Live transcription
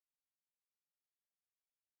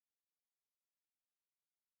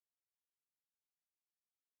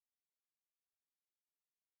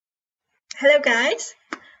Hello guys.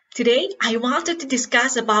 Today I wanted to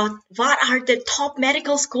discuss about what are the top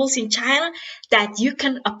medical schools in China that you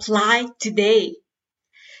can apply today.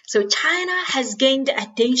 So China has gained the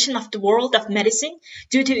attention of the world of medicine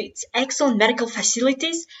due to its excellent medical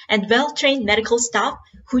facilities and well-trained medical staff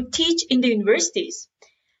who teach in the universities.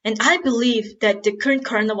 And I believe that the current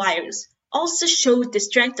coronavirus also showed the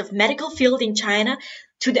strength of medical field in China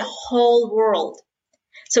to the whole world.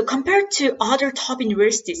 So compared to other top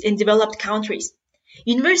universities in developed countries,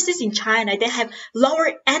 universities in China, they have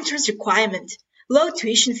lower entrance requirement, low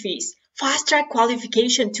tuition fees, fast-track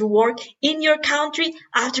qualification to work in your country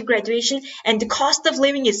after graduation, and the cost of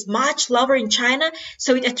living is much lower in China,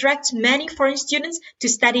 so it attracts many foreign students to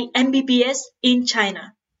study MBBS in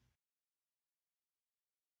China.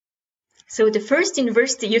 So the first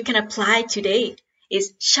university you can apply today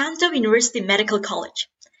is Shantou University Medical College.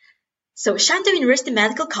 So Shantou University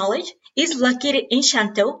Medical College is located in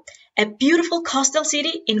Shantou, a beautiful coastal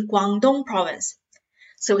city in Guangdong province.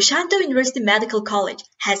 So Shantou University Medical College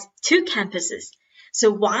has two campuses.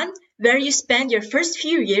 So one where you spend your first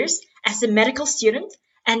few years as a medical student,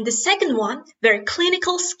 and the second one where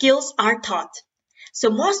clinical skills are taught.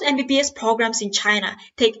 So most MBBS programs in China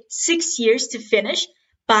take 6 years to finish,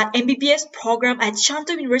 but MBBS program at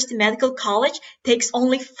Shantou University Medical College takes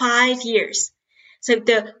only 5 years. So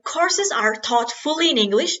the courses are taught fully in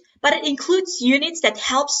English, but it includes units that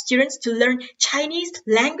help students to learn Chinese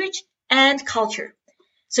language and culture.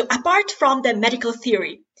 So apart from the medical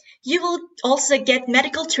theory, you will also get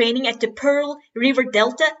medical training at the Pearl River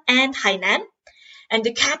Delta and Hainan. And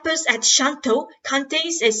the campus at Shantou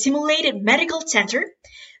contains a simulated medical center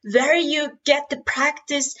where you get to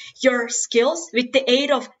practice your skills with the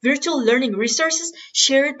aid of virtual learning resources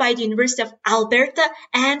shared by the University of Alberta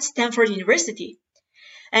and Stanford University.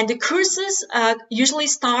 And the courses usually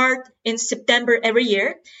start in September every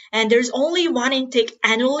year, and there's only one intake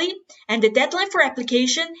annually, and the deadline for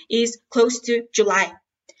application is close to July.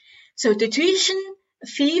 So the tuition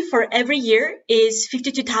fee for every year is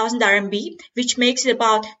 52,000 RMB, which makes it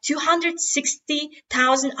about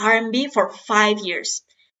 260,000 RMB for 5 years.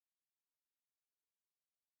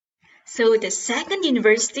 So the second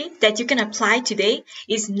university that you can apply today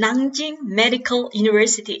is Nanjing Medical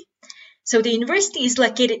University. So the university is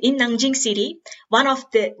located in Nanjing City, one of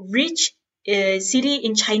the rich city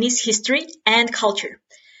in Chinese history and culture.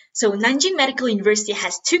 So Nanjing Medical University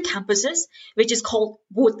has two campuses, which is called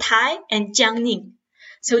Wutai and Jiangning.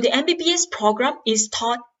 So the MBBS program is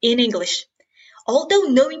taught in English. Although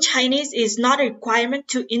knowing Chinese is not a requirement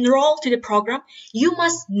to enroll to the program, you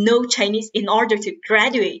must know Chinese in order to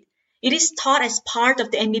graduate. It is taught as part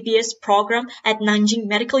of the MBBS program at Nanjing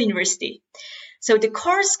Medical University. So the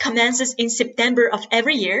course commences in September of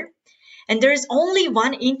every year, and there is only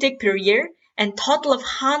one intake per year, and total of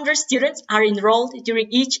 100 students are enrolled during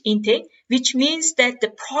each intake, which means that the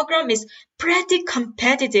program is pretty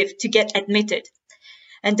competitive to get admitted.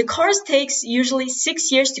 And the course takes usually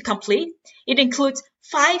 6 years to complete. It includes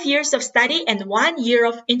 5 years of study and 1 year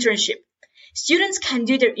of internship. Students can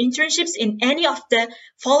do their internships in any of the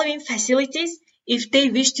following facilities if they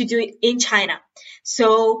wish to do it in China.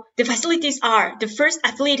 So the facilities are the first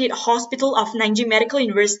affiliated hospital of Nanjing Medical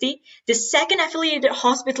University, the second affiliated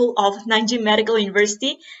hospital of Nanjing Medical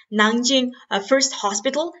University, Nanjing First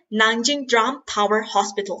Hospital, Nanjing Drum Tower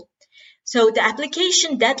Hospital. So the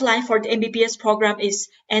application deadline for the MBBS program is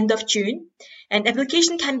end of June, and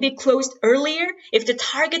application can be closed earlier if the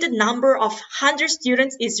targeted number of 100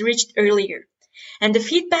 students is reached earlier. And the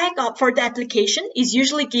feedback for the application is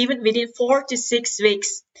usually given within 4 to 6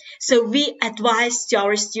 weeks. So we advise to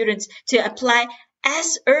our students to apply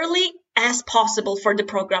as early as possible for the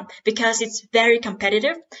program because it's very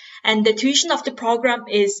competitive. And the tuition of the program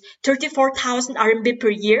is 34,000 RMB per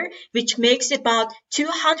year, which makes about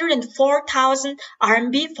 204,000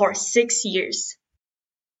 RMB for 6 years.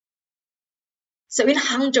 So in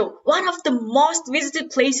Hangzhou, one of the most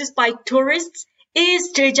visited places by tourists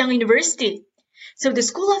is Zhejiang University. So the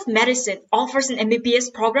School of Medicine offers an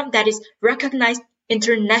MBBS program that is recognized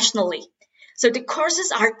internationally. So the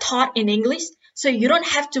courses are taught in English, so you don't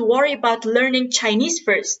have to worry about learning Chinese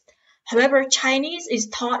first. However, Chinese is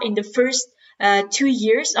taught in the first 2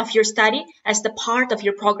 years of your study as the part of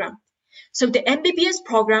your program. So the MBBS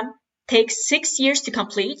program takes 6 years to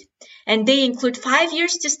complete, and they include 5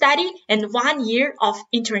 years to study and 1 year of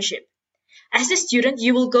internship. As a student,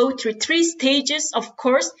 you will go through 3 stages of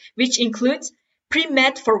course, which includes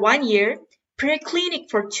pre-med for 1 year, pre-clinic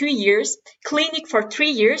for 2 years, clinic for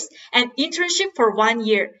 3 years, and internship for 1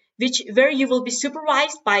 year, where you will be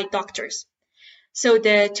supervised by doctors. So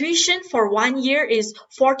the tuition for 1 year is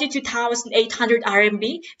 42,800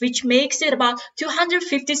 RMB, which makes it about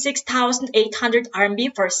 256,800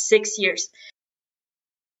 RMB for 6 years.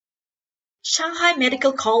 Shanghai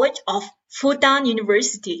Medical College of Fudan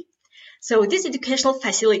University. So this educational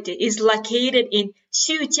facility is located in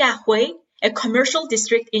Xiujiahui, a commercial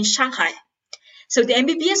district in Shanghai. So the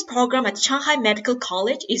MBBS program at Shanghai Medical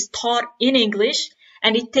College is taught in English,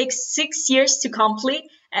 and it takes 6 years to complete,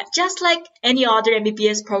 just like any other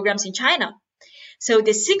MBBS programs in China. So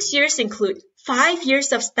the 6 years include 5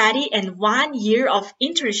 years of study and 1 year of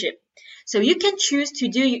internship. So you can choose to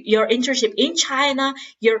do your internship in China,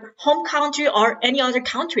 your home country, or any other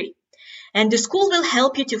country. And the school will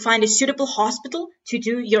help you to find a suitable hospital to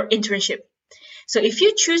do your internship. So if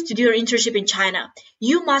you choose to do your internship in China,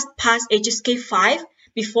 you must pass HSK 5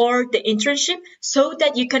 before the internship so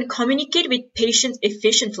that you can communicate with patients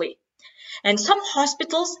efficiently. And some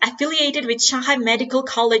hospitals affiliated with Shanghai Medical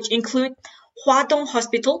College include Huadong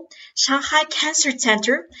Hospital, Shanghai Cancer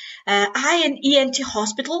Center, Eye and ENT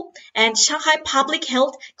Hospital, and Shanghai Public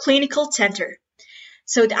Health Clinical Center.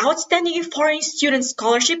 So the Outstanding Foreign Student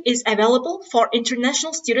Scholarship is available for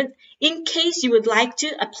international students in case you would like to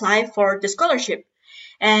apply for the scholarship.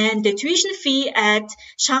 And the tuition fee at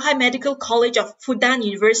Shanghai Medical College of Fudan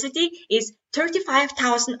University is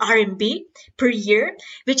 35,000 RMB per year,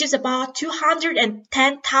 which is about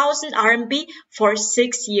 210,000 RMB for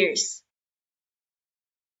 6 years.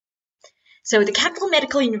 So the Capital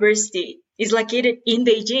Medical University is located in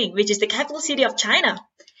Beijing, which is the capital city of China.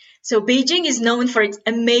 So Beijing is known for its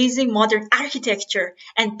amazing modern architecture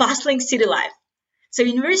and bustling city life. So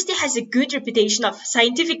university has a good reputation of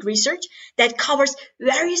scientific research that covers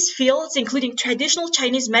various fields, including traditional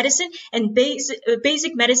Chinese medicine and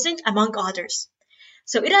basic medicine, among others.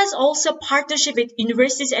 So it has also partnership with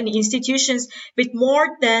universities and institutions with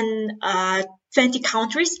more than 20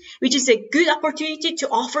 countries, which is a good opportunity to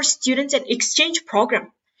offer students an exchange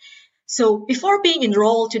program. So before being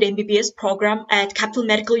enrolled to the MBBS program at Capital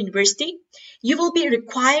Medical University, you will be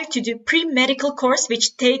required to do pre-medical course,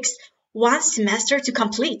 which takes 1 semester to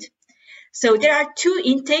complete. So there are 2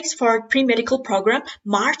 intakes for pre-medical program,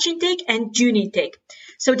 March intake and June intake.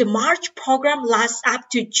 So the March program lasts up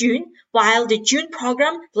to June, while the June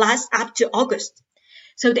program lasts up to August.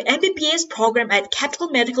 So the MBBS program at Capital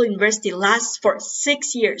Medical University lasts for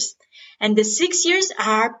 6 years. And the 6 years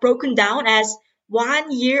are broken down as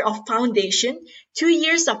 1 year of foundation, 2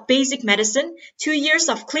 years of basic medicine, 2 years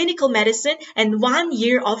of clinical medicine, and 1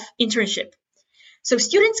 year of internship. So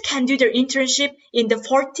students can do their internship in the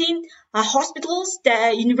 14 hospitals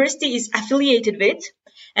the university is affiliated with,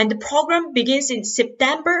 and the program begins in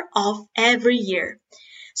September of every year.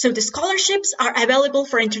 So the scholarships are available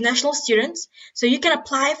for international students, so you can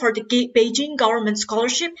apply for the Beijing government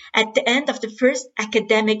scholarship at the end of the first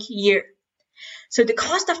academic year. So the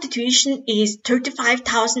cost of the tuition is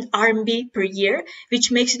 35,000 RMB per year,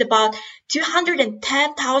 which makes it about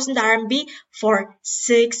 210,000 RMB for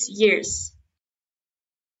 6 years.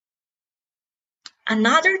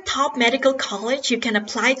 Another top medical college you can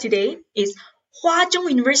apply today is Huazhong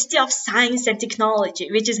University of Science and Technology,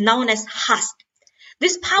 which is known as HAST.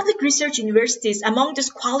 This public research university is among those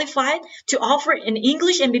qualified to offer an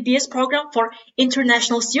English MBBS program for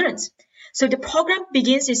international students. So the program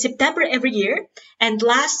begins in September every year and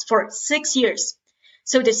lasts for 6 years.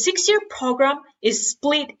 So the 6-year program is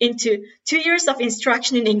split into 2 years of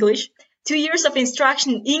instruction in English, 2 years of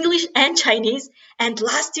instruction in English and Chinese, and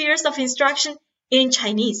last 2 years of instruction in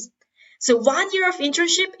Chinese. So 1 year of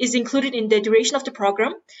internship is included in the duration of the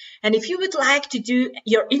program. And if you would like to do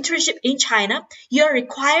your internship in China, you are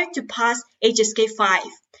required to pass HSK 5.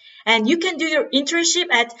 And you can do your internship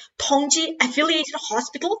at Tongji Affiliated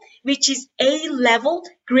Hospital, which is A-level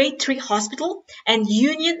grade 3 hospital, and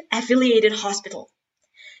Union Affiliated Hospital.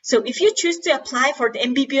 So if you choose to apply for the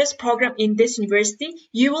MBBS program in this university,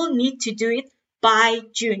 you will need to do it by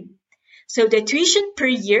June. So the tuition per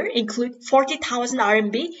year includes 40,000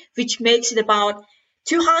 RMB, which makes it about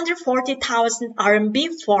 240,000 RMB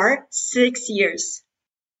for 6 years.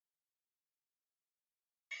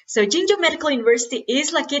 So Jingzhou Medical University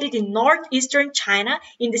is located in northeastern China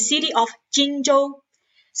in the city of Jingzhou.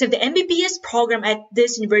 So the MBBS program at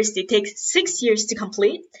this university takes 6 years to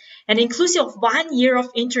complete and inclusive of 1 year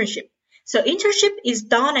of internship. So internship is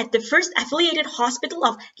done at the first affiliated hospital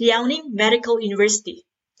of Liaoning Medical University.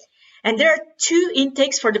 And there are 2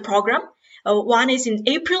 intakes for the program. One is in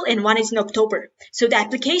April and one is in October. So the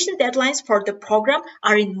application deadlines for the program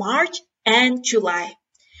are in March and July.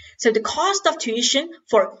 So the cost of tuition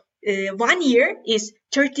for 1 year is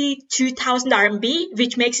 32,000 RMB,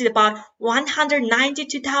 which makes it about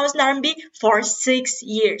 192,000 RMB for 6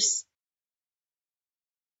 years.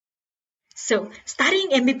 So,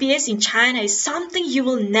 studying MBBS in China is something you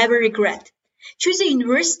will never regret. Choose a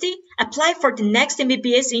university, apply for the next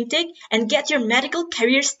MBBS intake, and get your medical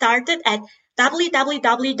career started at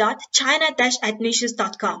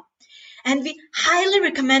www.china-admissions.com. And we highly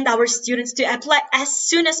recommend our students to apply as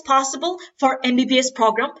soon as possible for MBBS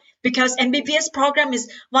program, because MBBS program is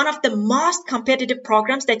one of the most competitive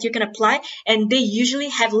programs that you can apply, and they usually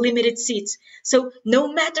have limited seats. So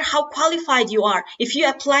no matter how qualified you are, if you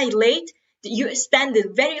apply late, you stand a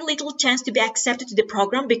very little chance to be accepted to the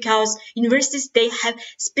program, because universities, they have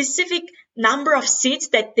specific number of seats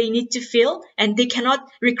that they need to fill, and they cannot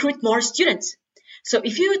recruit more students. So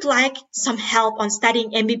if you would like some help on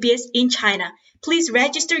studying MBBS in China, please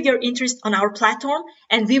register your interest on our platform,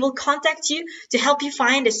 and we will contact you to help you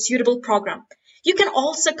find a suitable program. You can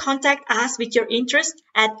also contact us with your interest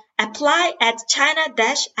at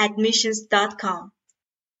apply@china-admissions.com.